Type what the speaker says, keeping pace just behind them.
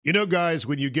You know, guys,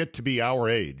 when you get to be our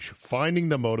age, finding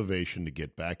the motivation to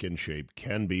get back in shape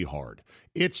can be hard.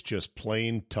 It's just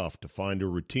plain tough to find a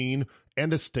routine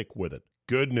and to stick with it.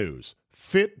 Good news.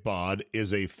 Fitbod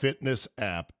is a fitness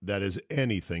app that is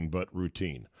anything but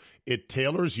routine. It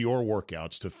tailors your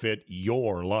workouts to fit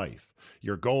your life,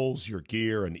 your goals, your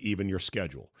gear, and even your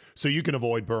schedule, so you can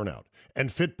avoid burnout. And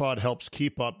Fitbod helps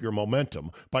keep up your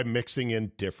momentum by mixing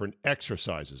in different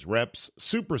exercises, reps,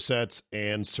 supersets,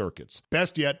 and circuits.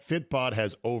 Best yet, Fitbod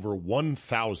has over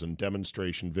 1,000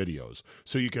 demonstration videos,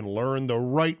 so you can learn the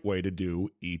right way to do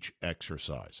each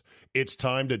exercise. It's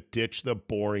time to ditch the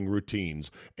boring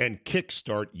routines and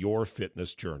kickstart your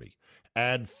fitness journey.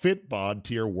 Add Fitbod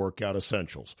to your workout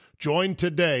essentials. Join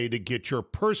today to get your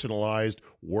personalized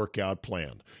workout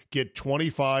plan. Get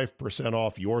 25%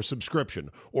 off your subscription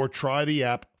or try the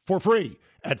app for free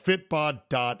at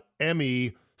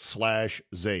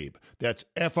fitbod.me/Zabe. That's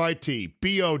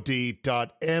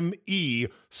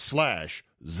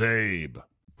fitbod.me/Zabe.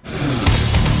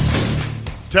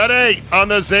 Today on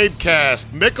the Zabecast,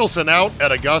 Mickelson out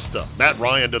at Augusta. Matt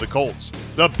Ryan to the Colts.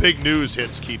 The big news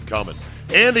hits keep coming.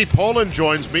 Andy Pollin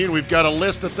joins me, and we've got a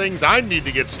list of things I need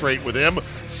to get straight with him.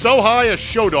 So high, a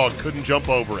show dog couldn't jump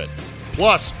over it.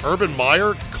 Plus, Urban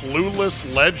Meyer, clueless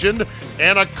legend,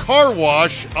 and a car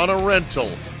wash on a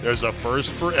rental. There's a first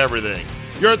for everything.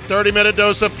 Your 30-minute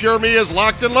dose of Pure Me is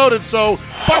locked and loaded, so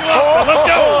buckle up and let's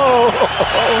go!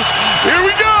 Here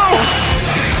we go!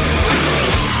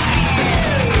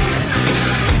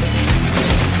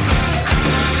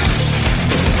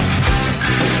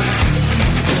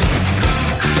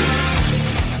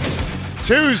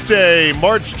 Tuesday,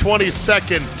 March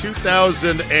 22nd,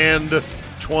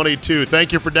 2022.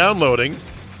 Thank you for downloading.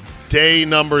 Day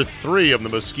number 3 of the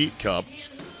Mesquite Cup.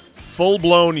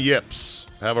 Full-blown yips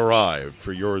have arrived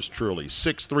for yours truly.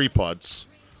 6 3-putts,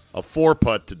 a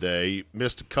 4-putt today.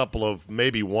 Missed a couple of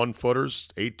maybe 1-footers,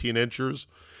 18 inchers.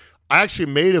 I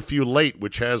actually made a few late,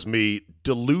 which has me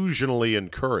delusionally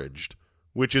encouraged,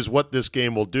 which is what this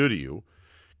game will do to you,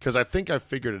 because I think I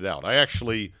figured it out. I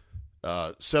actually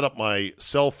set up my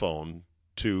cell phone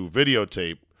to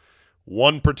videotape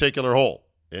one particular hole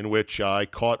in which I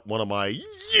caught one of my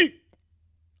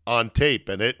on tape,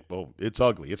 and it's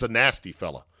ugly. It's a nasty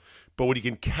fella. But when you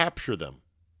can capture them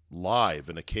live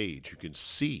in a cage, you can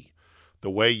see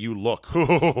the way you look.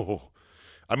 I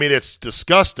mean, it's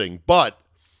disgusting, but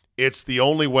it's the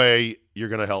only way you're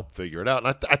going to help figure it out.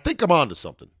 And I think I'm on to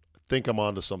something.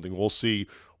 We'll see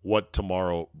what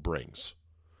tomorrow brings.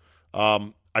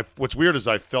 What's weird is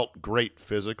I felt great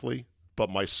physically, but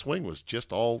my swing was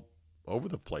just all over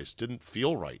the place. Didn't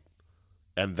feel right.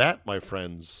 And that, my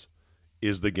friends,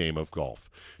 is the game of golf.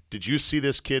 Did you see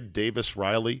this kid, Davis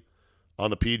Riley, on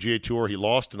the PGA Tour? He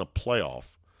lost in a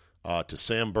playoff to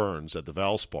Sam Burns at the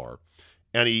Valspar,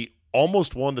 and he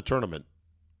almost won the tournament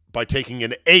by taking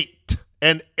an 8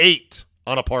 on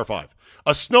a par 5.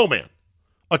 A snowman,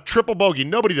 a triple bogey.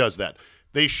 Nobody does that.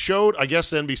 They showed, I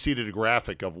guess NBC did a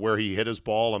graphic of where he hit his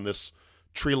ball on this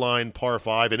tree-line par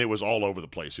 5, and it was all over the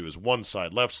place. It was one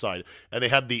side, left side, and they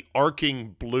had the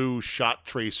arcing blue shot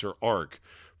tracer arc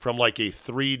from like a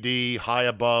 3D high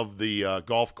above the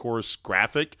golf course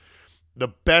graphic. The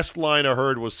best line I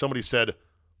heard was somebody said,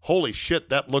 "Holy shit,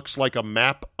 that looks like a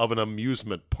map of an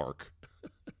amusement park."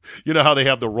 You know how they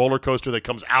have the roller coaster that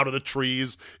comes out of the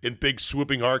trees in big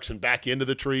swooping arcs and back into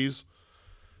the trees?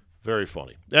 Very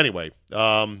funny. Anyway,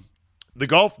 the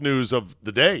golf news of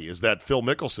the day is that Phil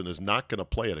Mickelson is not going to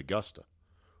play at Augusta.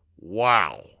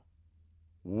 Wow.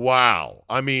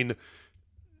 I mean,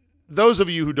 those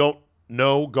of you who don't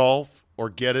know golf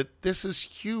or get it, this is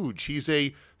huge. He's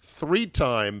a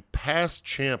 3-time past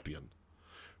champion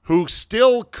who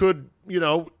still could,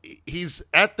 he's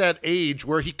at that age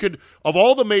where he could, of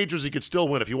all the majors, he could still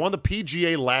win. If he won the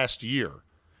PGA last year,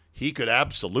 he could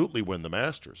absolutely win the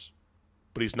Masters.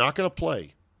 But he's not going to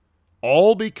play,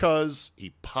 all because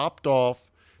he popped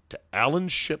off to Alan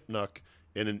Shipnuck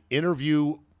in an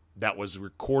interview that was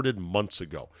recorded months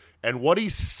ago. And what he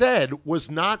said was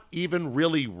not even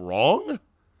really wrong.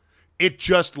 It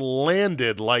just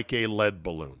landed like a lead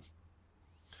balloon.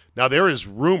 Now, there is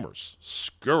rumors,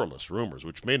 scurrilous rumors,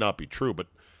 which may not be true, but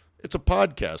it's a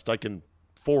podcast. I can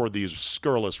forward these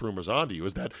scurrilous rumors onto you,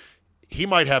 is that he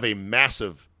might have a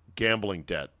massive gambling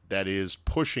debt that is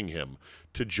pushing him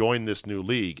to join this new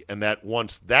league, and that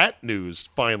once that news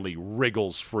finally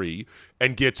wriggles free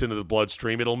and gets into the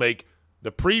bloodstream, it'll make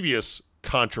the previous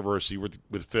controversy with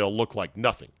Phil look like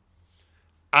nothing.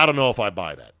 I don't know if I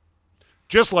buy that.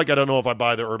 Just like I don't know if I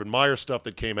buy the Urban Meyer stuff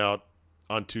that came out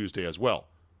on Tuesday as well.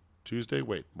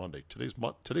 Monday. Today's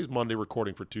Monday,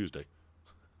 recording for Tuesday.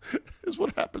 is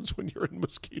what happens when you're in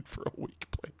Mesquite for a week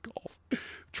playing golf.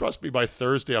 Trust me, by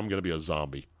Thursday, I'm going to be a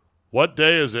zombie. What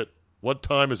day is it? What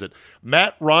time is it?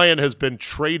 Matt Ryan has been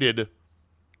traded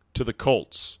to the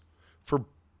Colts for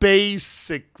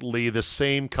basically the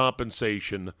same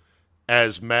compensation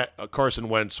as Carson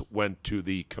Wentz went to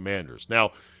the Commanders.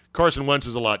 Now, Carson Wentz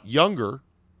is a lot younger,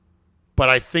 but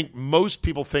I think most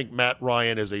people think Matt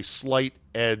Ryan is a slight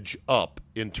edge up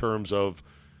in terms of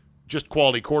just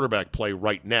quality quarterback play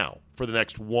right now for the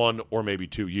next 1 or maybe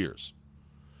 2 years.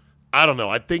 I don't know.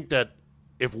 I think that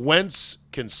if Wentz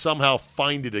can somehow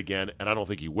find it again, and I don't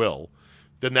think he will,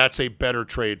 then that's a better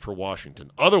trade for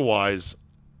Washington. Otherwise,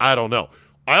 I don't know.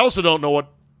 I also don't know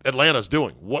what Atlanta's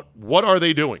doing. What are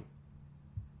they doing?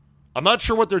 I'm not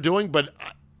sure what they're doing, but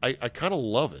I kind of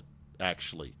love it,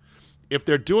 actually. If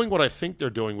they're doing what I think they're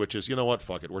doing, which is, you know what,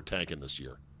 fuck it, we're tanking this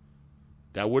year.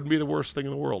 That wouldn't be the worst thing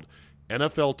in the world.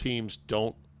 NFL teams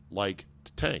don't like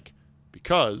to tank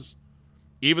because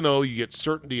even though you get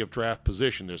certainty of draft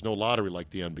position, there's no lottery like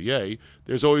the NBA,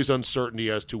 there's always uncertainty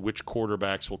as to which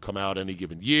quarterbacks will come out any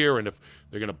given year and if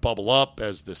they're going to bubble up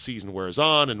as the season wears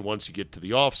on, and once you get to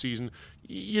the offseason,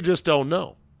 you just don't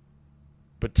know.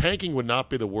 But tanking would not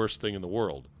be the worst thing in the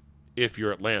world if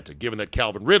you're Atlanta, given that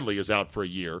Calvin Ridley is out for a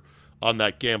year on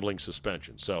that gambling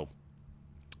suspension. So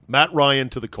Matt Ryan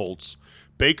to the Colts.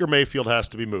 Baker Mayfield has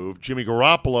to be moved. Jimmy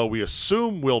Garoppolo, we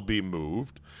assume, will be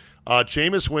moved.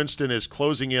 Jameis Winston is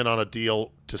closing in on a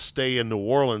deal to stay in New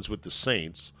Orleans with the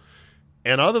Saints.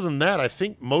 And other than that, I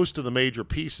think most of the major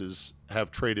pieces have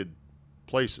traded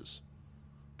places.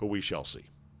 But we shall see.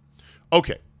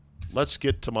 Okay, let's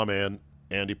get to my man,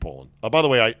 Andy Pollin. By the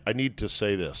way, I need to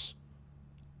say this.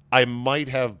 I might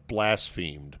have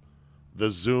blasphemed the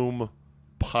Zoom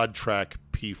PodTrack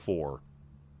P4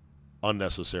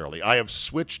 unnecessarily. I have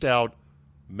switched out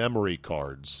memory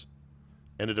cards,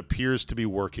 and it appears to be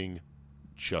working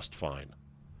just fine.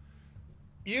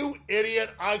 You idiot,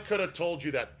 I could have told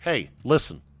you that. Hey,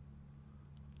 listen,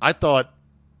 I thought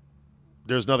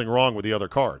there's nothing wrong with the other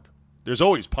card. There's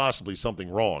always possibly something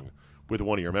wrong with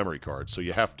one of your memory cards, so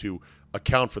you have to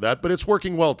account for that, but it's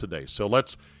working well today. So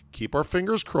let's keep our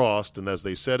fingers crossed, and as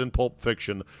they said in Pulp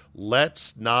Fiction,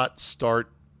 let's not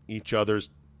start each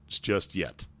other's just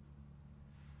yet.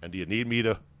 And do you need me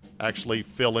to actually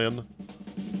fill in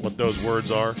what those words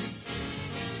are?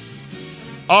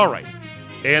 All right,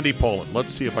 Andy Pollin.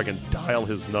 Let's see if I can dial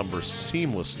his number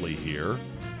seamlessly here.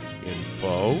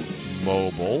 Info,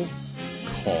 mobile,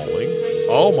 calling.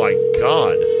 Oh, my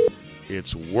God.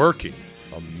 It's working.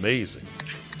 Amazing.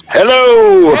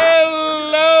 Hello.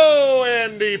 Hello,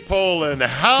 Andy Pollin.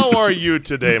 How are you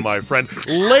today, my friend?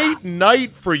 Late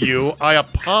night for you. I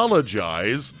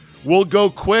apologize. We'll go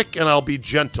quick, and I'll be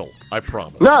gentle. I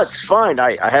promise. No, it's fine.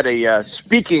 I had a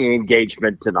speaking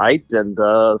engagement tonight, and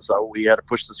so we had to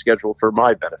push the schedule for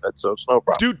my benefit, so it's no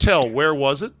problem. Do tell, where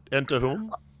was it and to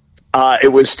whom?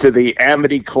 It was to the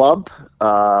Amity Club.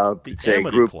 It's a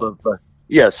Amity group Club. of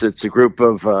yes, it's a group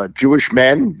of Jewish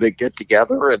men that get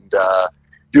together and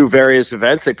do various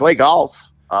events. They play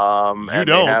golf. You and don't.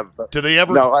 They have, do they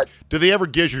ever? No, do they ever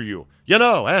gizzure you? You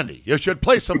know, Andy, you should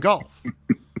play some golf.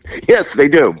 yes, they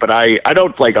do, but I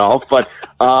don't play golf. But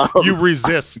You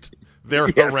resist their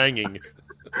Yes. haranguing.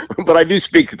 but I do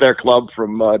speak at their club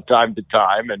from time to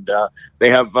time, and they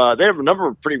have a number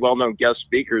of pretty well-known guest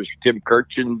speakers. Tim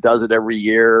Kirchin does it every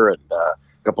year, and a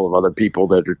couple of other people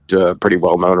that are pretty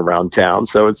well-known around town.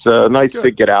 So it's nice Good.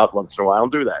 to get out once in a while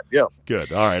and do that. Yeah.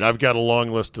 Good. All right. I've got a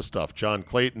long list of stuff. John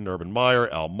Clayton, Urban Meyer,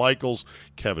 Al Michaels,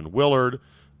 Kevin Willard,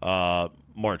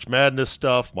 March Madness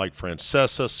stuff, Mike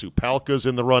Francesa, Sue Palka's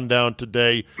in the rundown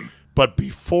today. But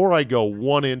before I go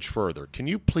 1 inch further, can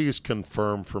you please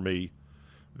confirm for me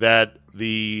that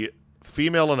the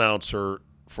female announcer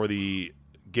for the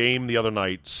game the other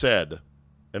night said,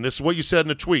 and this is what you said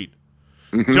in a tweet,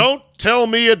 don't tell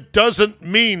me it doesn't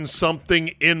mean something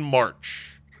in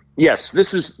March. Yes,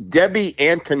 this is Debbie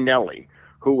Antonelli,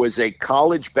 who was a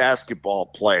college basketball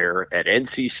player at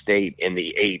NC State in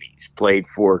the 80s, played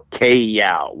for Kay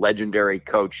Yao, legendary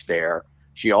coach there.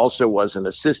 She also was an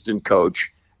assistant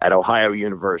coach at Ohio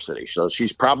University. So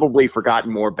she's probably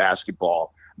forgotten more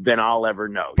basketball than I'll ever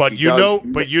know. But She you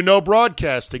does- know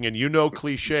broadcasting and you know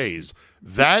cliches.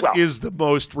 That Well- is the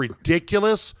most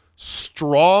ridiculous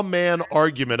straw man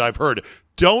argument I've heard.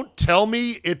 Don't tell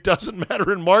me it doesn't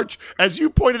matter in March. As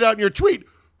you pointed out in your tweet,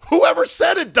 whoever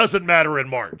said it doesn't matter in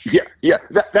March? Yeah.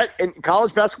 That in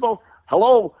college basketball,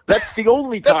 hello, that's the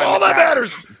only time. That's all it that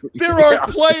matters. There are Yeah.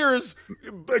 players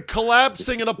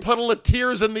collapsing in a puddle of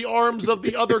tears in the arms of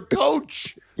the other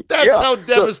coach. That's how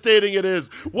devastating it is.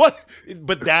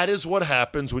 But that is what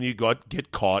happens when you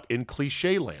get caught in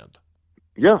cliche land.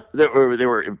 Yeah, there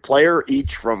were a player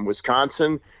each from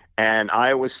Wisconsin and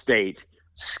Iowa State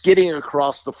skidding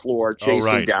across the floor,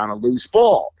 chasing down a loose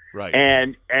ball. Right.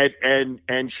 And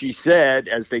she said,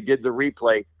 as they did the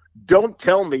replay, "Don't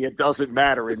tell me it doesn't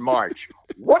matter in March."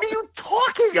 What are you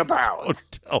talking about?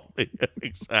 Don't tell me.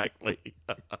 Exactly.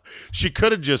 She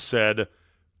could have just said,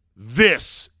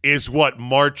 "This is what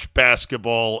March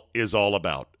basketball is all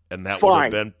about." And that would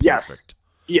have been perfect.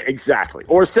 Yeah, exactly.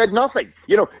 Or said nothing.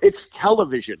 It's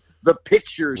television. The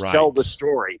pictures tell the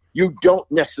story. You don't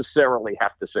necessarily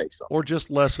have to say something. Or just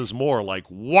less is more, like,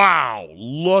 wow,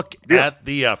 look at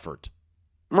the effort.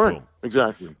 Right, Boom.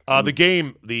 Exactly. The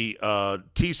game, the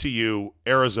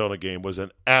TCU-Arizona game, was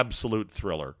an absolute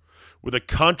thriller with a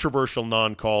controversial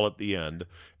non-call at the end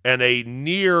and a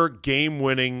near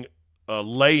game-winning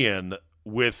lay-in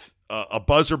with a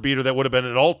buzzer beater that would have been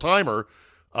an all-timer,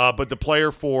 but the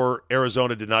player for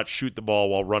Arizona did not shoot the ball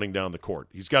while running down the court.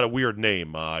 He's got a weird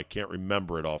name. I can't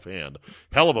remember it offhand.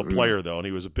 Hell of a player, though, and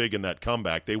he was big in that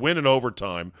comeback. They win in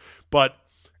overtime, but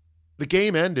the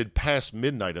game ended past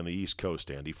midnight on the East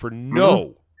Coast, Andy, for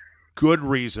no good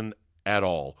reason at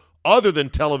all, other than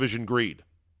television greed.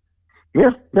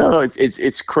 Yeah, no,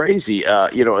 it's crazy.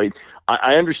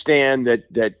 I understand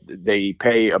that they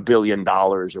pay $1 billion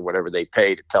or whatever they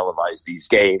pay to televise these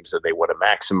games, and they want to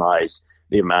maximize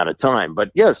the amount of time. But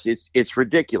yes, it's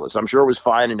ridiculous. I'm sure it was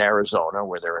fine in Arizona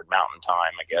where they're at mountain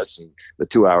time, I guess, and the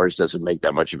 2 hours doesn't make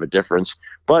that much of a difference.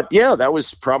 But yeah, that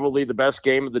was probably the best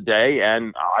game of the day,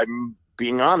 and I'm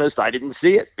being honest, I didn't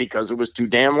see it because it was too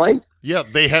damn late. Yeah,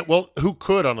 they had, who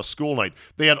could on a school night?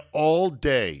 They had all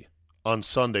day on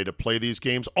Sunday to play these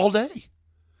games, all day.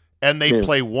 And they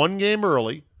play one game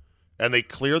early, and they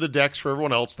clear the decks for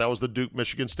everyone else. That was the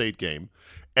Duke-Michigan State game.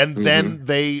 And then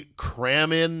they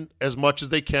cram in as much as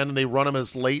they can, and they run them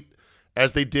as late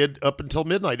as they did up until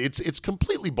midnight. It's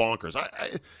completely bonkers.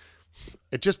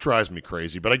 It just drives me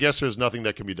crazy, but I guess there's nothing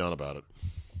that can be done about it.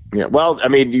 Yeah, well, I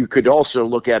mean, you could also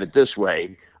look at it this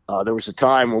way. There was a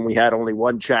time when we had only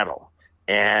one channel,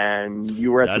 and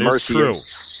you were at the mercy of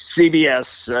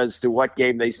CBS as to what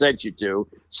game they sent you to.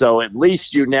 So at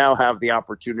least you now have the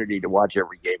opportunity to watch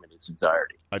every game in its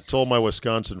entirety. I told my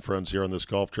Wisconsin friends here on this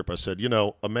golf trip, I said,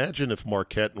 imagine if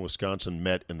Marquette and Wisconsin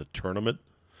met in the tournament,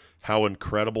 how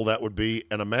incredible that would be.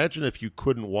 And imagine if you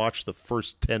couldn't watch the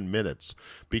first 10 minutes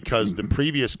because the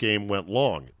previous game went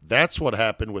long. That's what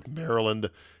happened with Maryland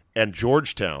and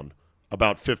Georgetown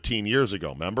about 15 years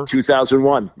ago, remember?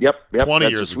 2001. Yep. 20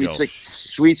 years ago.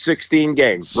 Sweet 16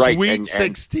 game. Right. Sweet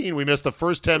 16. We missed the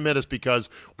first 10 minutes because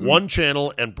one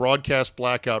channel and broadcast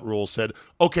blackout rules said,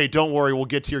 okay, don't worry, we'll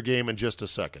get to your game in just a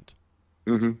second.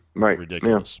 Right.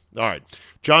 Ridiculous. Yeah. All right.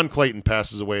 John Clayton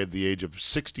passes away at the age of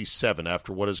 67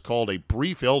 after what is called a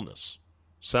brief illness.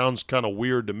 Sounds kind of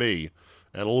weird to me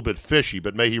and a little bit fishy,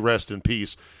 but may he rest in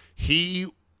peace. He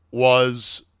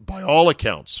was, by all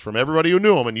accounts, from everybody who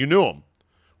knew him, and you knew him,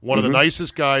 one of the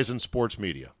nicest guys in sports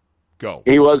media. Go.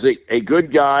 He was a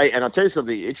good guy, and I'll tell you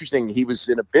something interesting. He was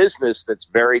in a business that's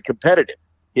very competitive.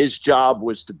 His job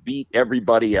was to beat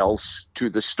everybody else to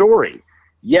the story.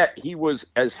 Yet he was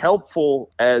as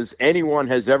helpful as anyone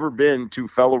has ever been to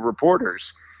fellow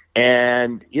reporters.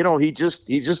 And, he just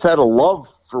had a love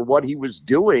for what he was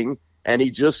doing, and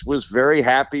he just was very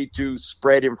happy to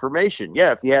spread information.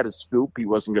 Yeah, if he had a scoop, he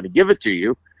wasn't going to give it to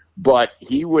you, but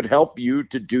he would help you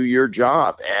to do your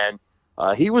job. And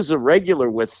he was a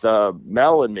regular with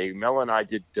Mel and me. Mel and I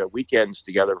did weekends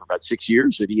together for about 6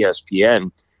 years at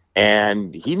ESPN,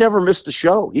 and he never missed a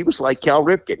show. He was like Cal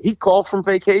Ripken. He called from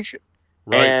vacation.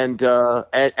 Right.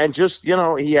 And just,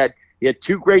 he had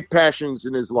two great passions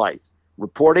in his life,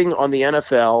 reporting on the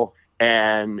NFL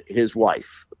and his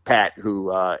wife, Pat,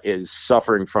 who is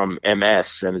suffering from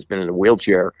MS and has been in a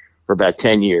wheelchair for about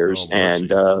 10 years. And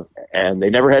they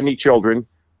never had any children,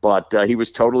 but he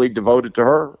was totally devoted to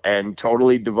her and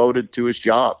totally devoted to his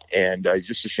job. And it's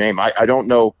just a shame. I don't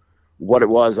know what it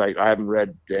was. I haven't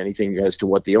read anything as to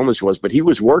what the illness was, but he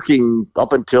was working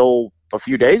up until a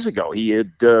few days ago. He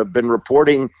had been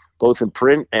reporting both in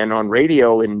print and on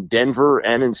radio in Denver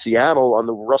and in Seattle on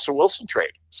the Russell Wilson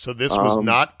trade. So this was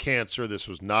not cancer. This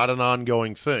was not an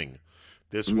ongoing thing.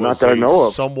 This was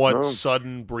a somewhat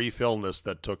sudden, brief illness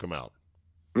that took him out.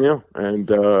 Yeah, and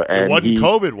it wasn't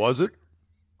COVID, was it?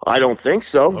 I don't think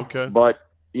so. Okay, but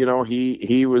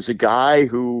he was a guy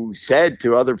who said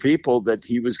to other people that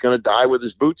he was going to die with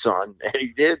his boots on, and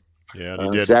he did. Yeah,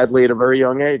 and he did. Sadly, at a very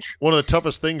young age. One of the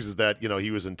toughest things is that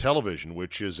he was in television,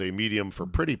 which is a medium for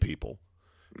pretty people.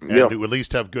 and who at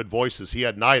least have good voices. He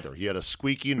had neither. He had a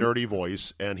squeaky, nerdy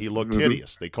voice, and he looked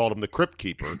hideous. They called him the Crypt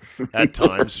Keeper at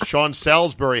times. Sean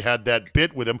Salisbury had that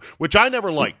bit with him, which I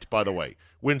never liked, by the way.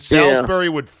 When Salisbury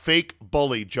would fake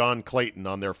bully John Clayton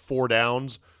on their 4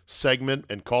 Downs segment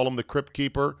and call him the Crypt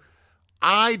Keeper,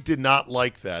 I did not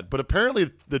like that. But apparently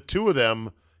the two of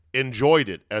them enjoyed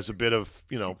it as a bit of,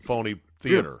 phony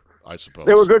theater. I suppose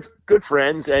they were good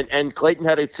friends, and Clayton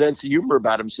had a sense of humor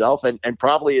about himself, and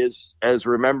probably as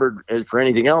remembered as for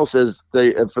anything else as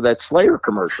for that Slayer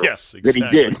commercial. Yes, exactly.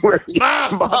 That he did. Where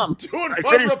Mom, I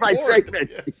finished my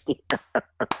segment. Yes.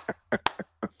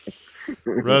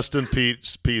 Rest in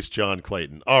peace, John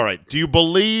Clayton. All right, do you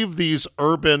believe these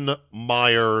Urban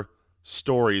Meyer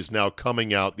stories now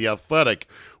coming out? The Athletic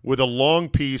with a long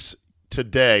piece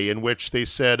today in which they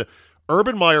said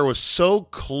Urban Meyer was so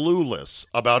clueless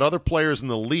about other players in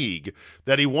the league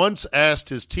that he once asked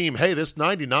his team, hey, this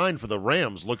 99 for the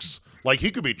Rams looks like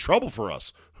he could be trouble for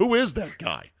us. Who is that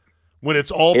guy? When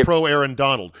it's all-pro Aaron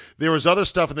Donald. There was other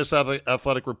stuff in this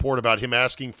Athletic report about him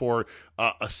asking for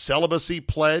a celibacy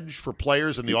pledge for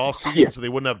players in the offseason so they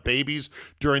wouldn't have babies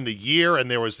during the year,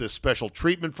 and there was this special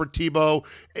treatment for Tebow.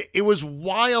 It was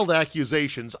wild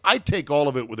accusations. I take all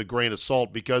of it with a grain of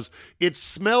salt because it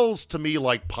smells to me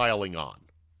like piling on.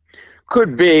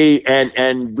 Could be,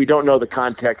 and we don't know the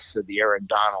context of the Aaron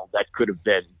Donald. That could have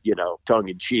been,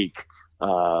 tongue-in-cheek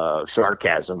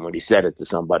sarcasm when he said it to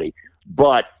somebody.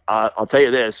 But I'll tell you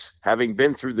this, having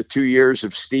been through the 2 years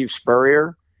of Steve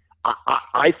Spurrier,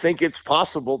 I think it's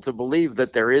possible to believe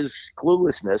that there is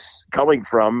cluelessness coming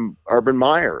from Urban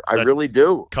Meyer. I really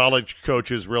do. College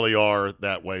coaches really are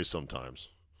that way sometimes.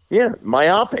 Yeah,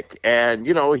 myopic. And,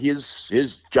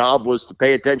 his job was to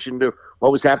pay attention to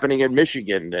what was happening in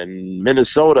Michigan and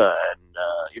Minnesota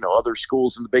and, other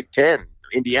schools in the Big Ten,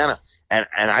 Indiana. And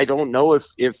I don't know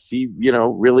if he,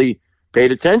 really paid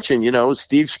attention.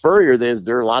 Steve Spurrier,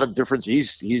 there are a lot of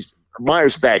differences. He's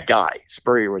Meyer's a bad guy.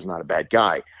 Spurrier was not a bad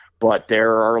guy. But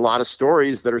there are a lot of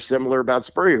stories that are similar about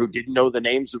Spurrier, who didn't know the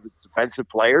names of the defensive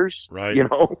players. Right.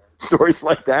 Stories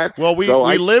like that. Well, we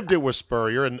lived it with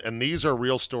Spurrier, and these are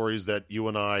real stories that you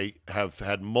and I have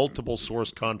had multiple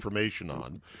source confirmation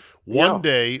on. One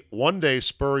day,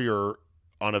 Spurrier,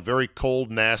 on a very cold,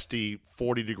 nasty,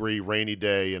 40-degree rainy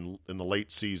day in the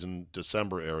late season,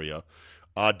 December area,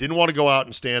 didn't want to go out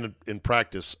and stand in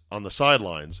practice on the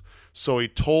sidelines, so he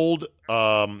told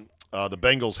the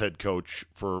Bengals head coach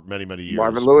for many, many years,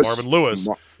 Marvin Lewis,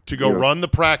 to go run the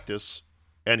practice,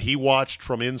 and he watched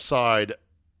from inside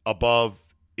above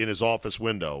in his office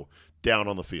window down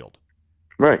on the field.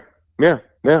 Right. Yeah.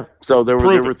 Yeah. So there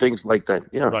were things like that.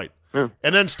 Yeah. Right. Yeah.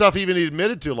 And then stuff even he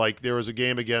admitted to, like there was a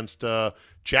game against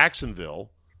Jacksonville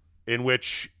in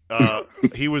which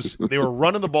they were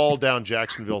running the ball down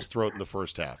Jacksonville's throat in the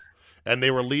first half, and they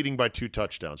were leading by 2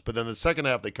 touchdowns. But then the second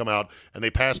half, they come out and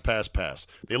they pass.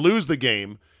 They lose the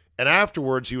game, and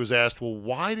afterwards he was asked, well,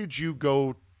 why did you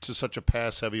go to such a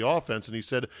pass-heavy offense? And he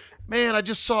said, man, I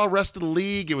just saw the rest of the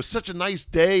league. It was such a nice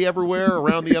day everywhere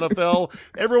around the NFL.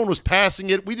 Everyone was passing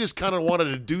it. We just kind of wanted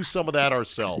to do some of that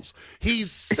ourselves. He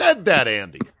said that,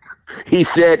 Andy. He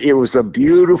said it was a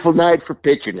beautiful night for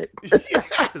pitching it.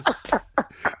 Yes.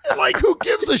 Like, who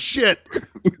gives a shit?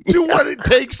 Do what it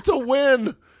takes to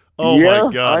win. Oh,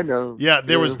 my God. I know. Yeah,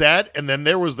 there was that, and then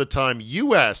there was the time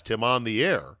you asked him on the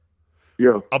air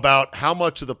about how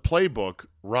much of the playbook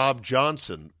Rob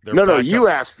Johnson. You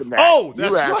asked him that. Oh,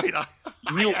 that's right.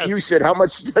 You said, how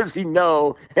much does he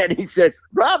know? And he said,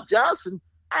 Rob Johnson,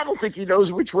 I don't think he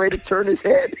knows which way to turn his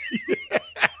head.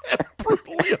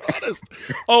 Brutally honest.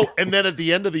 Oh, and then at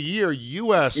the end of the year,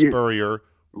 you asked Spurrier,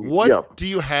 what do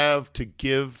you have to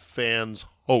give fans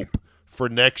hope for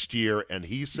next year? And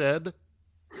he said,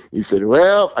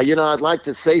 well, I'd like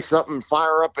to say something,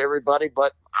 fire up everybody,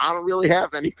 but I don't really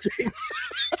have anything.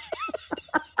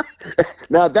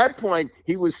 Now, at that point,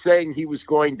 he was saying he was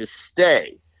going to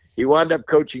stay. He wound up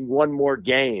coaching one more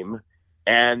game,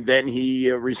 and then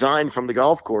he resigned from the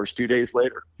golf course 2 days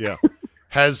later. Yeah.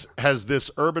 Has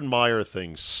this Urban Meyer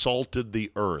thing salted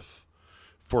the earth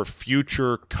for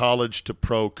future college to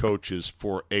pro coaches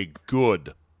for a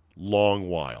good long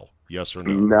while? Yes or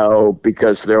no? No,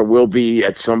 because there will be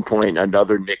at some point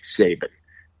another Nick Saban.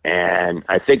 And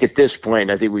I think at this point,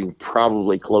 we can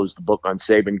probably close the book on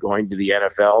Saban going to the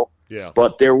NFL. Yeah.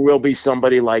 But there will be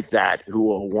somebody like that who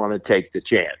will want to take the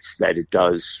chance that it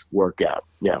does work out.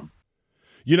 Yeah.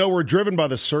 We're driven by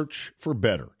the search for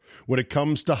better. When it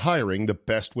comes to hiring, the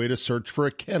best way to search for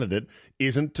a candidate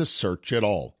isn't to search at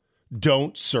all.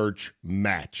 Don't search,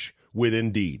 match with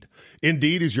Indeed.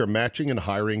 Indeed is your matching and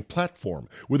hiring platform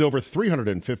with over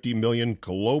 350 million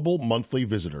global monthly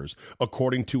visitors,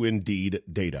 according to Indeed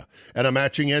data, and a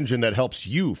matching engine that helps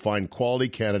you find quality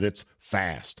candidates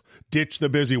fast. Ditch the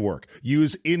busy work.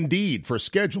 Use Indeed for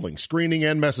scheduling, screening,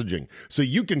 and messaging so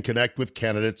you can connect with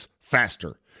candidates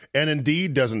faster. And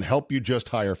Indeed doesn't help you just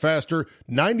hire faster.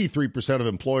 93% of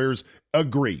employers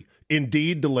agree.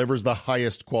 Indeed delivers the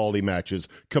highest quality matches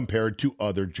compared to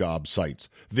other job sites.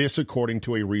 This according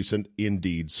to a recent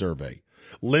Indeed survey.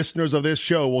 Listeners of this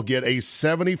show will get a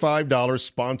 $75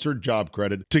 sponsored job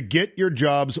credit to get your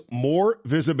jobs more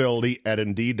visibility at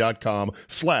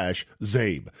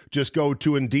Indeed.com/Zabe. Just go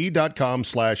to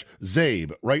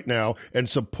Indeed.com/Zabe right now and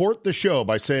support the show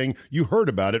by saying you heard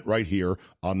about it right here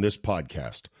on this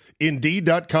podcast.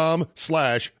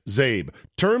 Indeed.com/Zabe.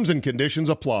 Terms and conditions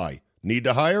apply. Need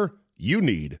to hire? You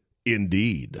need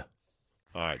Indeed.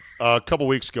 All right. A couple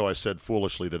weeks ago, I said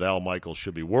foolishly that Al Michaels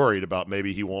should be worried about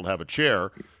maybe he won't have a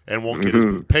chair and won't get his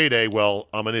big payday. Well,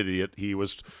 I'm an idiot. He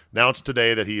was announced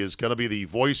today that he is going to be the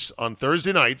voice on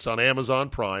Thursday nights on Amazon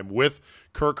Prime with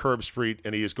Kirk Herbstreit,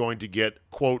 and he is going to get,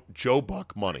 quote, Joe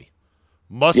Buck money.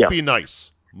 Must be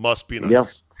nice. Must be nice. Yeah.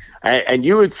 And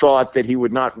you had thought that he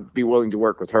would not be willing to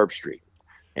work with Herbstreit.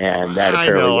 And that I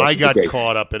know. I got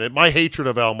caught up in it. My hatred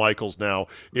of Al Michaels now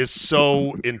is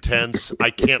so intense, I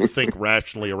can't think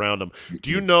rationally around him. Do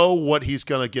you know what he's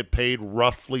going to get paid,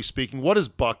 roughly speaking? What is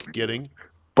Buck getting?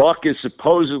 Buck is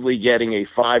supposedly getting a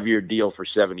 5-year deal for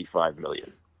 $75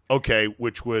 million. Okay,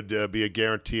 which would be a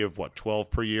guarantee of, what,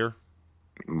 12 per year?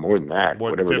 More than that.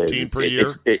 More than 15 per year?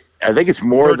 I think it's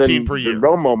more than per year. The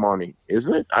Romo money,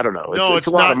 isn't it? I don't know. It's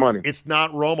a not, lot of money. It's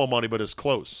not Romo money, but it's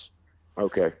close.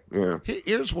 Okay, yeah.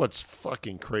 Here's what's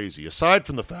fucking crazy. Aside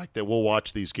from the fact that we'll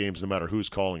watch these games no matter who's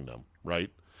calling them, right?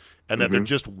 And that they're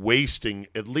just wasting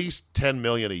at least $10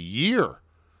 million a year. I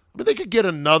mean, they could get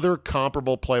another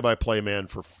comparable play-by-play man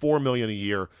for $4 million a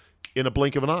year in a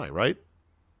blink of an eye, right?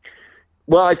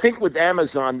 Well, I think with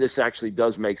Amazon, this actually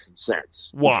does make some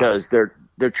sense. Why? Because they're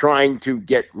trying to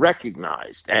get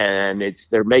recognized, and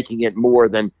they're making it more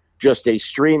than just a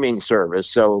streaming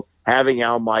service. So having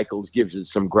Al Michaels gives it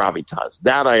some gravitas.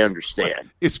 That I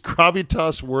understand. Is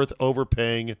gravitas worth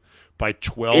overpaying by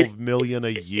 $12 million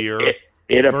a year it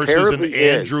versus an apparently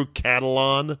Andrew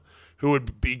Catalon, who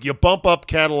would be? You bump up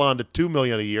Catalon to $2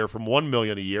 million a year from $1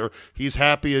 million a year. He's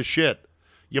happy as shit.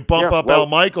 You bump up Al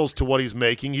Michaels to what he's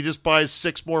making. He just buys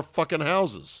 6 more fucking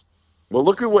houses. Well,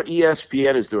 look at what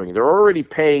ESPN is doing. They're already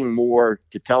paying more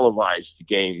to televise the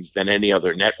games than any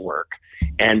other network.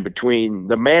 And between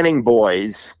the Manning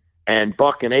boys and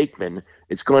Buck and Aikman,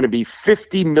 it's going to be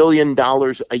 $50 million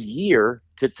a year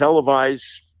to televise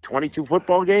 22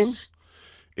 football games.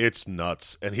 It's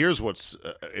nuts. And here's what's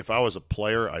if I was a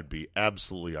player, I'd be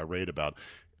absolutely irate about.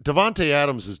 Davante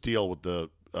Adams' deal with the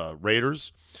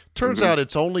Raiders. Turns out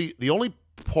it's the only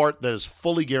part that is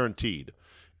fully guaranteed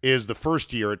is the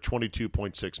first year at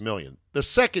 $22.6 million. The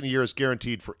second year is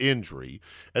guaranteed for injury,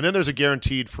 and then there's a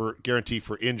guarantee for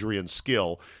injury and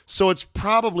skill. So it's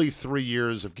probably 3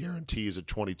 years of guarantees at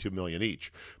 $22 million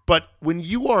each. But when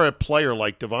you are a player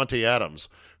like Davante Adams,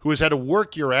 who has had to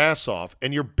work your ass off,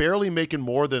 and you're barely making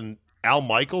more than Al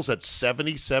Michaels at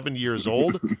 77 years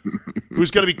old, who's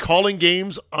going to be calling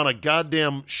games on a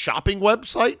goddamn shopping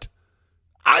website,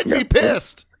 I'd be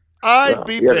pissed. I'd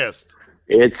be pissed.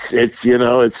 It's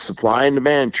supply and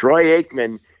demand. Troy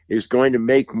Aikman is going to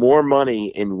make more money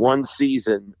in one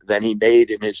season than he made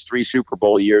in his 3 Super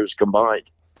Bowl years combined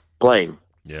playing.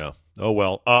 Yeah. Oh,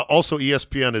 well. Also,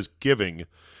 ESPN is giving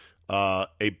a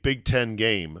Big Ten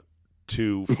game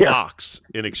to Fox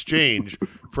in exchange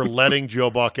for letting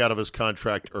Joe Buck out of his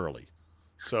contract early.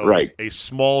 So a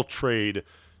small trade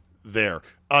there.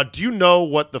 Do you know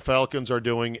what the Falcons are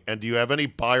doing, and do you have any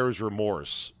buyer's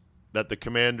remorse that the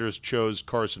Commanders chose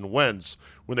Carson Wentz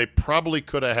when they probably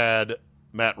could have had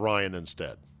Matt Ryan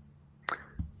instead?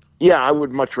 Yeah, I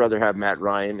would much rather have Matt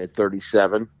Ryan at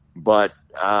 37, but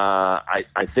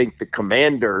I think the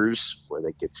Commanders, well,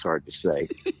 that gets hard to say.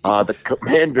 The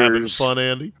Commanders, having fun,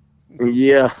 Andy.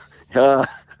 Yeah,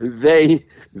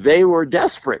 they were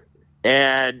desperate,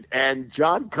 and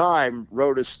John Keim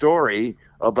wrote a story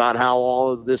about how all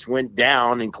of this went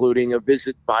down, including a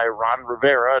visit by Ron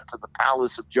Rivera to the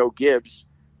palace of Joe Gibbs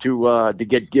to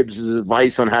get Gibbs'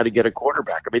 advice on how to get a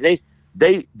quarterback. I mean,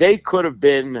 they could have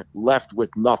been left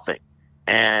with nothing.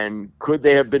 And could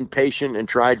they have been patient and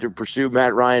tried to pursue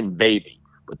Matt Ryan? Maybe.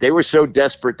 But they were so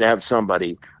desperate to have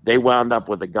somebody, they wound up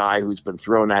with a guy who's been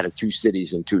thrown out of 2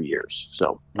 cities in 2 years.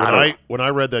 So when I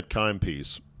read that Keim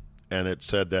piece, and it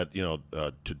said that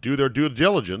to do their due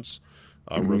diligence,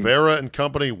 Rivera and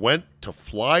company went to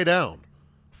fly down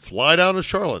to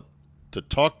Charlotte to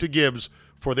talk to Gibbs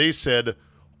for, they said,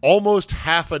 almost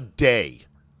half a day.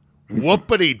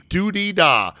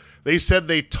 Whoopity-doo-dee-da. They said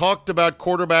they talked about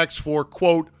quarterbacks for,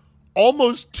 quote,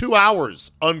 almost 2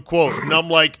 hours, unquote. And I'm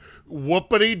like,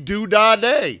 whoopity-doo-dah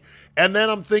day. And then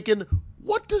I'm thinking,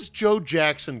 what does Joe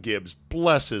Jackson Gibbs,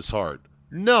 bless his heart,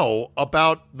 know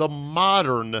about the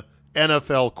modern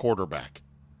NFL quarterback?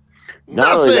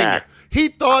 Not only that, he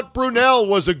thought Brunell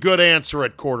was a good answer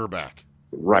at quarterback.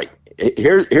 Right.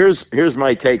 Here's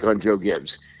my take on Joe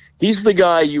Gibbs. He's the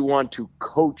guy you want to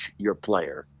coach your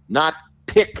player, not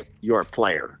pick your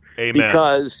player.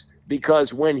 Amen.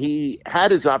 Because when he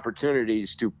had his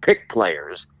opportunities to pick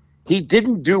players, he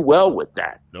didn't do well with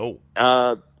that. No.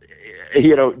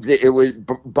 It was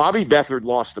Bobby Beathard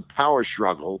lost the power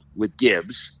struggle with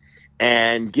Gibbs,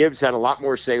 and Gibbs had a lot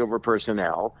more say over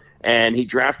personnel. And he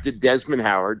drafted Desmond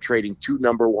Howard, trading 2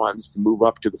 number ones to move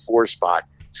up to the 4 spot,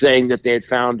 saying that they had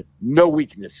found no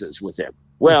weaknesses with him.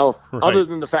 Well, right. Other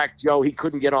than the fact, Joe, he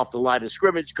couldn't get off the line of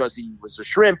scrimmage because he was a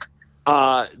shrimp,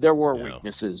 there were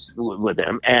weaknesses with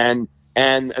him. And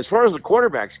as far as the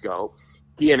quarterbacks go,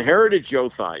 he inherited Joe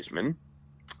Theismann.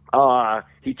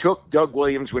 He took Doug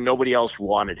Williams when nobody else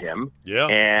wanted him. Yeah.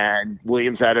 And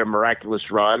Williams had a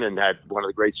miraculous run and had one of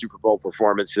the great Super Bowl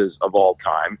performances of all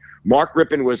time. Mark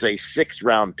Rippon was a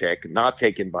 6th-round pick, not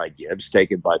taken by Gibbs,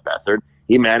 taken by Beathard.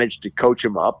 He managed to coach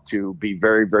him up to be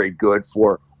very, very good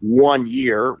for 1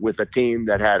 year with a team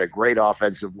that had a great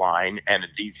offensive line and a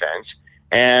defense.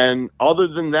 And other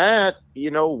than that,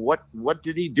 what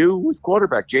did he do with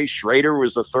quarterback? Jay Schrader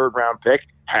was the 3rd-round pick,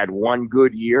 had 1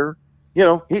 good year.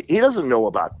 He doesn't know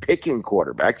about picking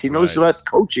quarterbacks. He knows about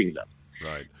coaching them.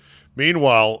 Right.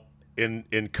 Meanwhile,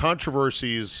 in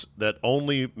controversies that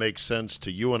only make sense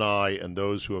to you and I and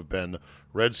those who have been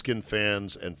Redskin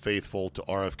fans and faithful to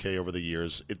RFK over the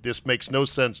years, this makes no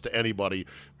sense to anybody,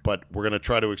 but we're going to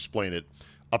try to explain it.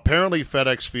 Apparently,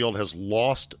 FedEx Field has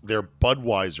lost their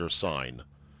Budweiser sign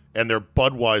and their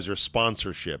Budweiser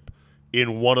sponsorship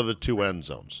in one of the 2 end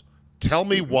zones. Tell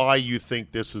me why you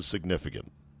think this is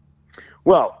significant.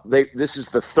 Well, this is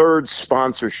the 3rd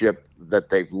sponsorship that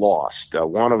they've lost.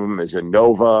 One of them is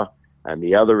Innova, and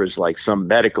the other is like some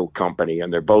medical company,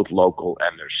 and they're both local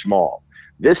and they're small.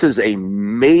 This is a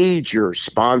major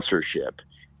sponsorship,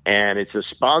 and it's a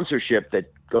sponsorship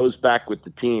that goes back with the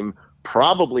team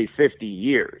probably 50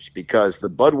 years because the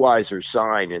Budweiser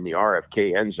sign in the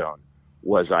RFK end zone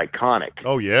was iconic.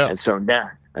 Oh, yeah. And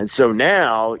so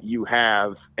now you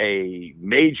have a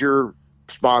major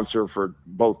sponsor for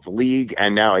both the league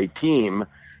and now a team.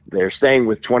 They're staying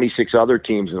with 26 other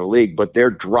teams in the league, but they're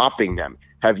dropping them.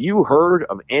 Have you heard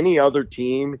of any other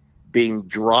team being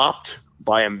dropped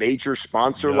by a major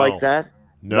sponsor like that?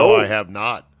 No, I have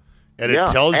not. And it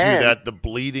tells you that the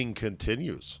bleeding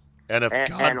continues. And if,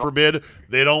 God forbid,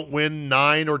 they don't win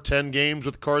 9 or 10 games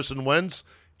with Carson Wentz,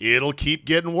 it'll keep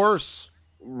getting worse.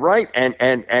 Right.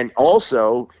 And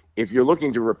also, if you're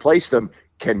looking to replace them,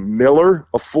 can Miller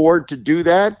afford to do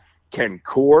that? Can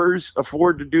Coors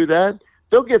afford to do that?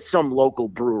 They'll get some local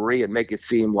brewery and make it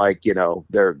seem like,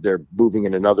 they're moving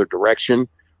in another direction.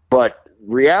 But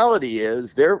reality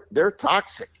is they're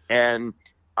toxic. And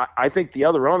I think the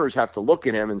other owners have to look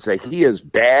at him and say he is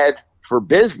bad for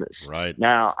business. Right.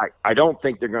 Now, I don't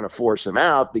think they're going to force him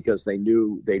out because they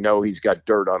know he's got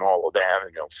dirt on all of them,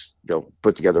 and they'll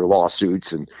put together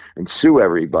lawsuits and sue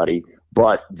everybody.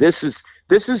 But this is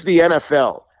the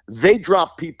NFL. They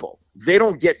drop people. They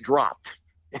don't get dropped.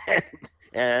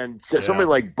 And so somebody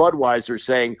like Budweiser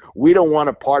saying, we don't want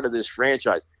a part of this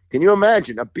franchise. Can you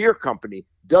imagine a beer company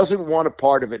doesn't want a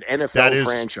part of an NFL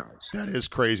franchise? That is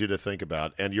crazy to think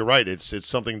about. And you're right. It's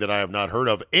something that I have not heard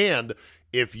of. And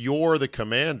if you're the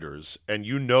Commanders and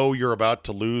you're about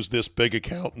to lose this big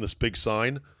account and this big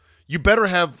sign, you better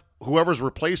have whoever's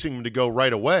replacing them to go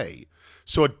right away,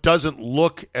 so it doesn't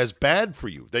look as bad for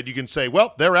you, that you can say,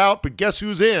 well, they're out, but guess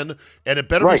who's in? And it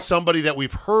better be somebody that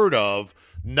we've heard of,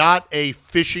 not a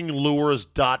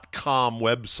fishinglures.com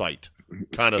website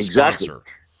kind of sponsor.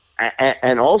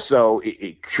 And also,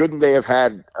 shouldn't they have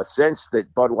had a sense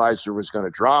that Budweiser was going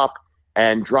to drop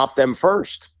them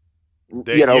first? And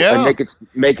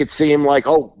make it seem like,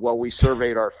 oh, well, we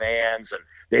surveyed our fans and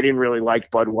they didn't really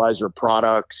like Budweiser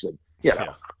products and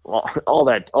all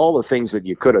the things that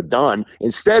you could have done.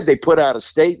 Instead, they put out a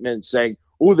statement saying,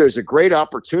 oh, there's a great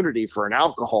opportunity for an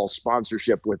alcohol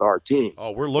sponsorship with our team.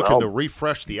 Oh, we're looking to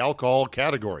refresh the alcohol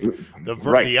category.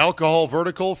 The alcohol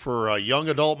vertical for young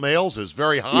adult males is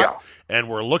very hot, and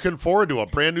we're looking forward to a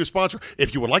brand new sponsor.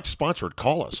 If you would like to sponsor it,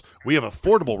 call us. We have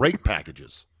affordable rate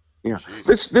packages. Yeah.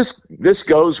 This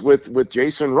goes with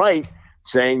Jason Wright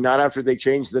saying not after they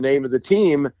changed the name of the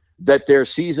team that their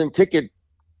season ticket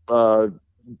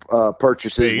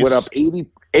purchases went up 80%.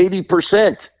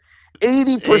 80%.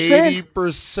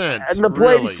 80%. And the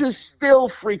place is still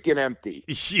freaking empty.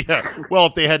 Yeah. Well,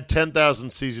 if they had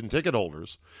 10,000 season ticket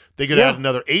holders, they could add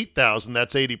another 8,000.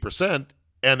 That's 80%.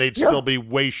 And they'd still be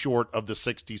way short of the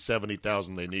 60,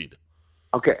 70,000 they need.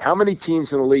 Okay. How many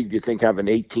teams in the league do you think have an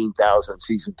 18,000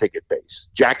 season ticket base?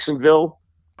 Jacksonville?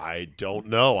 I don't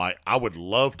know. I would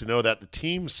love to know that. The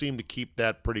teams seem to keep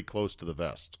that pretty close to the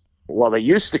vest. Well, they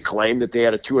used to claim that they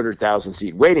had a 200,000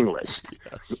 seat waiting list.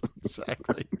 Yes,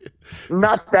 exactly.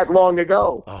 Not that long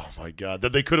ago. Oh, my God.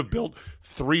 That they could have built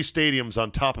 3 stadiums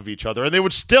on top of each other, and they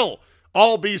would still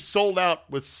all be sold out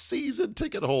with season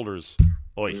ticket holders.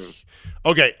 Oy.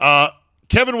 Okay,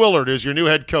 Kevin Willard is your new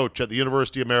head coach at the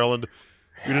University of Maryland.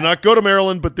 You did not go to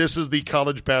Maryland, but this is the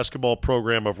college basketball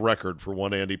program of record for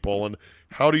one Andy Pollin.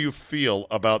 How do you feel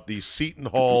about the Seton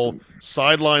Hall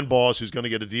sideline boss who's going to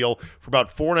get a deal for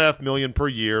about $4.5 million per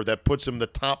year that puts him in the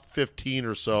top 15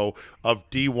 or so of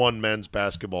D1 men's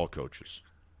basketball coaches?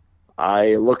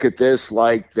 I look at this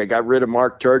like they got rid of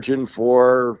Mark Turgeon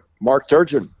for Mark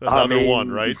Turgeon. Another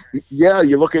one, right? Yeah,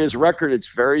 you look at his record;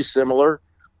 it's very similar.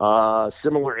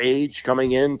 Similar age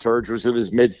coming in. Turge was in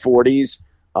his mid-40s.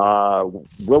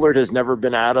 Willard has never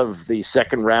been out of the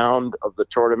second round of the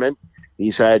tournament.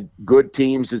 He's had good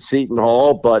teams at Seton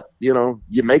Hall, but, you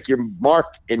make your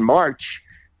mark in March,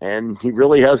 and he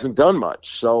really hasn't done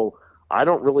much. So I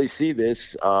don't really see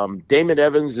this. Damon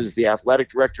Evans is the athletic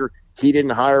director. He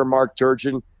didn't hire Mark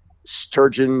Turgeon.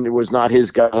 Turgeon was not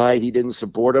his guy. He didn't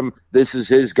support him. This is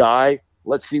his guy.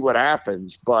 Let's see what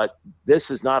happens. But this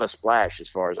is not a splash as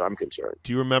far as I'm concerned.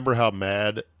 Do you remember how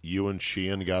mad you and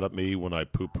Sheehan got at me when I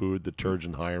poo-pooed the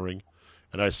Turgeon hiring?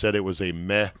 And I said it was a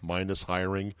meh minus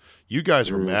hiring. You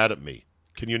guys were mad at me.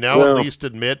 Can you now at least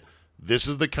admit this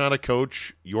is the kind of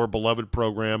coach your beloved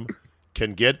program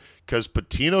can get? Because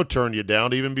Pitino turned you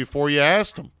down even before you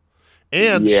asked him.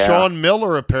 And Sean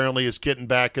Miller apparently is getting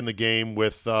back in the game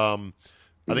with, I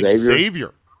think,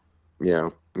 Xavier.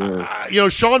 Yeah.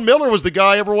 Sean Miller was the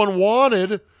guy everyone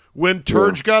wanted when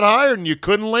Turge got hired, and you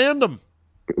couldn't land him.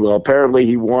 Well, apparently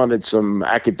he wanted some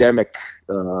academic,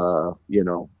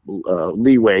 leeways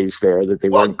there that they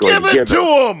weren't going to give to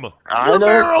him. You're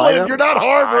Maryland. You're not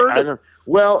Harvard. I know.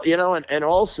 Well, and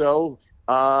also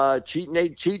cheating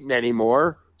ain't cheating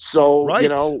anymore. So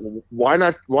why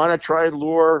not try and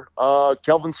lure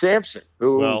Kelvin Sampson,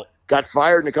 who got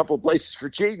fired in a couple of places for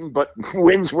cheating, but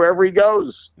wins wherever he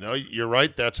goes. No, you're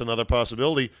right. That's another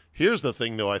possibility. Here's the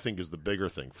thing, though, I think is the bigger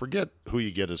thing. Forget who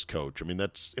you get as coach. I mean,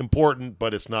 that's important,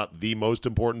 but it's not the most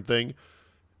important thing.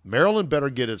 Maryland better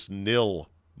get its nil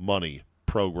money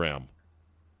program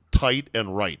tight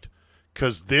and right,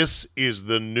 because this is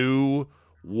the new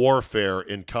warfare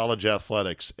in college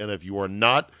athletics, and if you are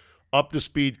not up to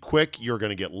speed quick, you're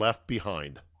going to get left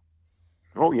behind.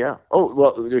 Oh, yeah. Oh,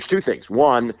 well, there's two things.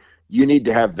 One, you need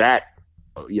to have that,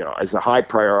 as a high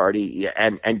priority.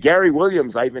 And Gary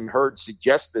Williams, I even heard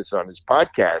suggest this on his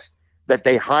podcast, that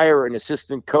they hire an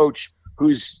assistant coach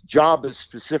whose job is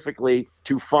specifically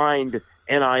to find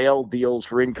NIL deals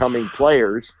for incoming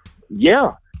players.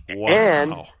 Yeah.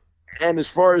 Wow. And as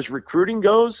far as recruiting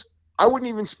goes, I wouldn't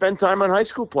even spend time on high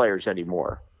school players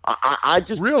anymore. I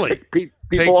just really take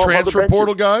transfer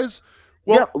portal guys.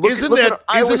 Well, yeah, isn't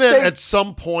that at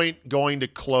some point going to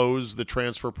close the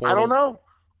transfer portal? I don't know.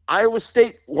 Iowa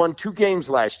State won 2 games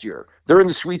last year. They're in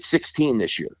the Sweet 16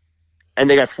 this year, and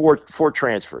they got four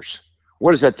transfers.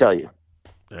 What does that tell you?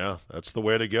 Yeah, that's the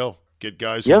way to go. Get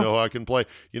guys who know how I can play.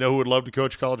 You know who would love to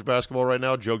coach college basketball right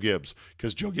now? Joe Gibbs,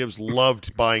 because Joe Gibbs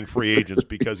loved buying free agents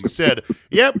because he said,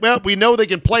 we know they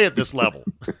can play at this level.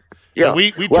 Yeah, so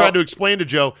we tried to explain to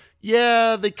Joe,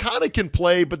 they kind of can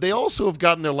play, but they also have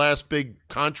gotten their last big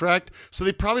contract, so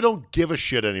they probably don't give a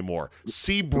shit anymore.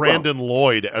 See Brandon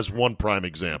Lloyd as one prime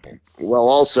example. Well,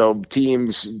 also,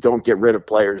 teams don't get rid of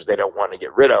players they don't want to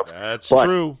get rid of. That's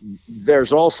true.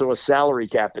 There's also a salary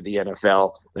cap in the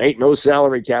NFL. There ain't no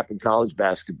salary cap in college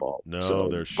basketball. No, so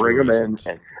there sure bring them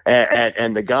isn't. in.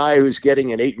 And the guy who's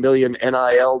getting an $8 million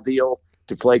NIL deal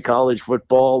to play college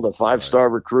football, the 5-star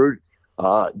recruit,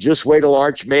 just wait till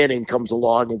Arch Manning comes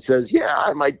along and says,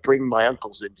 I might bring my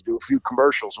uncles in to do a few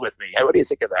commercials with me. Hey, what do you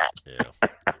think of that?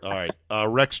 Yeah. All right.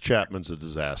 Rex Chapman's a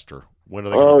disaster. When are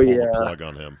they going to pull the plug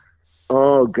on him?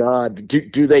 Oh, God.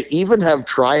 Do they even have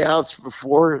tryouts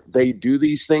before they do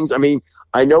these things? I mean,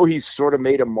 I know he's sort of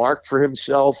made a mark for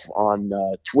himself on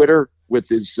Twitter with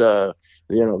his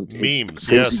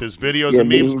Memes, yes, his videos and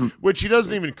memes, which he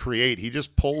doesn't even create. He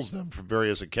just pulls them from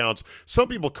various accounts. Some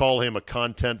people call him a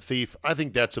content thief. I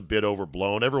think that's a bit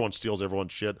overblown. Everyone steals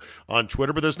everyone's shit on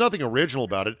Twitter, but there's nothing original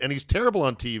about it, and he's terrible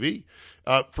on TV.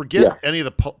 Forget any of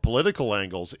the political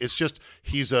angles. It's just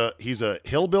he's a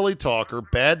hillbilly talker,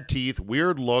 bad teeth,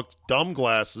 weird look, dumb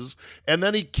glasses, and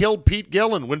then he killed Pete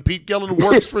Gillen when Pete Gillen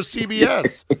works for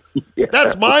CBS.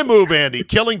 That's my move, Andy,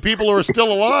 killing people who are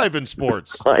still alive in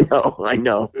sports. I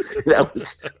know. That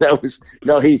was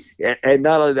and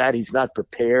not only that, he's not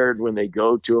prepared when they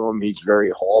go to him. He's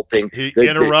very halting. He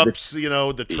interrupts,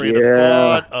 the train of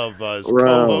thought of his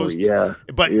co-hosts. Yeah.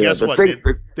 But guess what?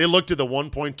 They looked at the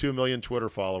 1.2 million Twitter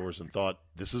followers and thought,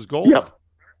 this is gold.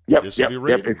 This will be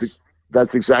ratings.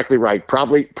 That's exactly right.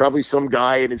 Probably some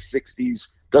guy in his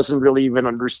 60s doesn't really even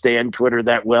understand Twitter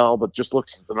that well, but just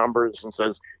looks at the numbers and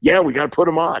says, yeah, we got to put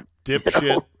him on.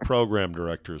 Dipshit program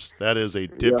directors. That is a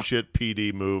dipshit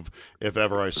PD move if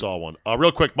ever I saw one.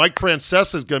 Real quick, Mike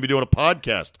Francesa is going to be doing a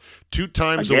podcast 2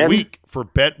 times a week for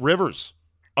Bet Rivers,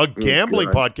 a gambling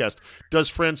podcast. Does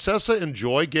Francesa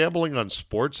enjoy gambling on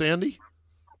sports, Andy?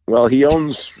 Well, he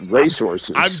owns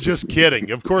racehorses. I'm just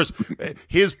kidding. Of course,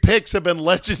 his picks have been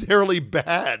legendarily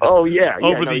bad. Over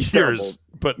the years. Terrible.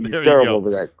 But he's there terrible you go.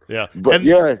 With that. Yeah, but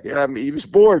I mean, he was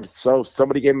bored, so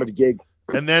somebody gave him a gig.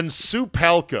 And then Sue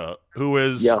Palka, who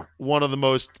is one of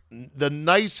the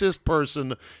nicest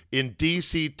person in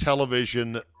DC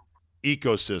television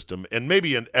ecosystem, and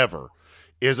maybe in ever,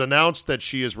 is announced that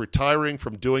she is retiring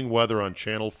from doing weather on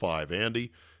Channel 5.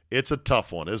 Andy, it's a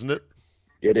tough one, isn't it?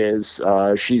 It is.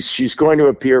 She's going to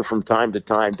appear from time to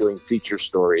time doing feature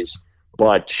stories,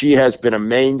 but she has been a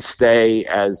mainstay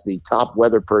as the top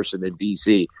weather person in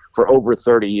DC for over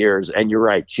 30 years. And you're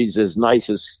right, she's as nice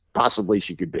as possibly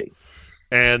she could be.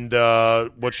 And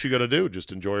what's she going to do?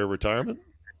 Just enjoy her retirement?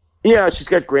 Yeah, she's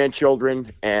got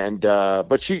grandchildren, and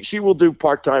but she will do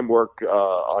part-time work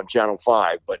on Channel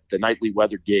 5. But the nightly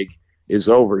weather gig is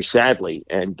over, sadly,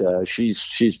 and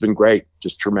she's been great,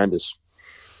 just tremendous.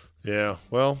 Yeah,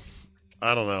 well,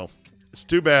 I don't know. It's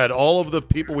too bad. All of the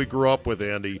people we grew up with,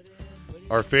 Andy,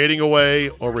 are fading away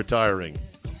or retiring.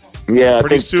 Yeah,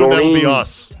 pretty soon that'll be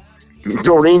us.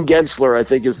 Doreen Gensler, I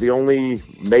think, is the only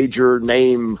major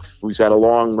name who's had a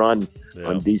long run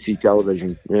on DC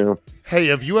television. Yeah. Hey,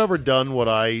 have you ever done what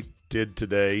I did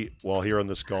today while here on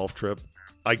this golf trip?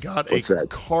 I got a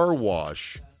car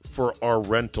wash for our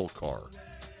rental car.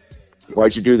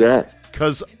 Why'd you do that?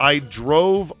 Because I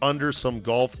drove under some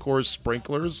golf course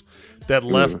sprinklers that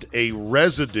left a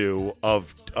residue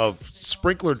of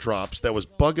sprinkler drops that was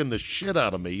bugging the shit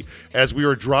out of me as we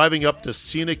were driving up to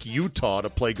scenic Utah to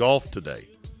play golf today.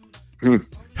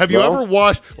 Have you ever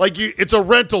washed, it's a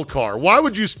rental car. Why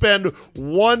would you spend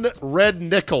one red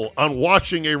nickel on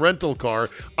washing a rental car?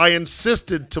 I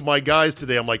insisted to my guys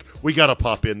today, I'm like, we got to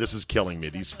pop in. This is killing me.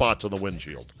 These spots on the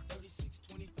windshield.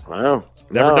 Wow.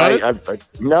 Never done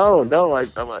it? No.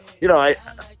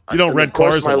 You don't rent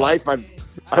cars. In my life,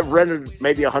 I've rented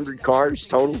maybe 100 cars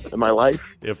total in my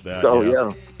life. If that. So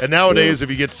yeah. And nowadays, if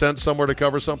you get sent somewhere to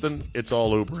cover something, it's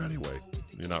all Uber anyway.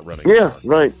 You're not renting. Yeah,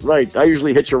 right. I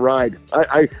usually hitch a ride.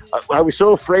 I was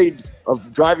so afraid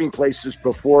of driving places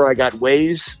before I got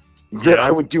Waze that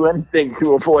I would do anything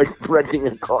to avoid renting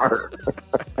a car.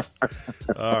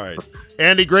 All right.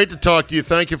 Andy, great to talk to you.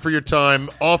 Thank you for your time.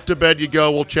 Off to bed you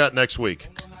go. We'll chat next week.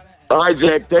 All right,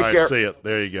 Zach. Take care. See you.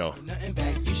 There you go.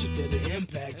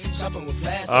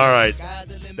 All right.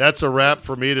 That's a wrap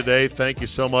for me today. Thank you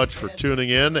so much for tuning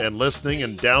in and listening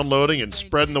and downloading and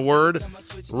spreading the word.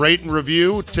 Rate and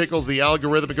review tickles the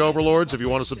algorithmic overlords. If you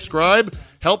want to subscribe,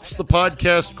 helps the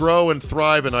podcast grow and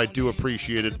thrive, and I do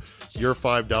appreciate it. Your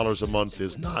 $5 a month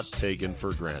is not taken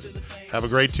for granted. Have a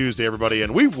great Tuesday, everybody,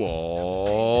 and we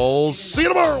will see you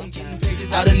tomorrow.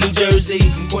 Out of New Jersey,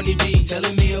 from Courtney B,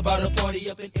 telling me about a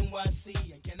party up in NYC.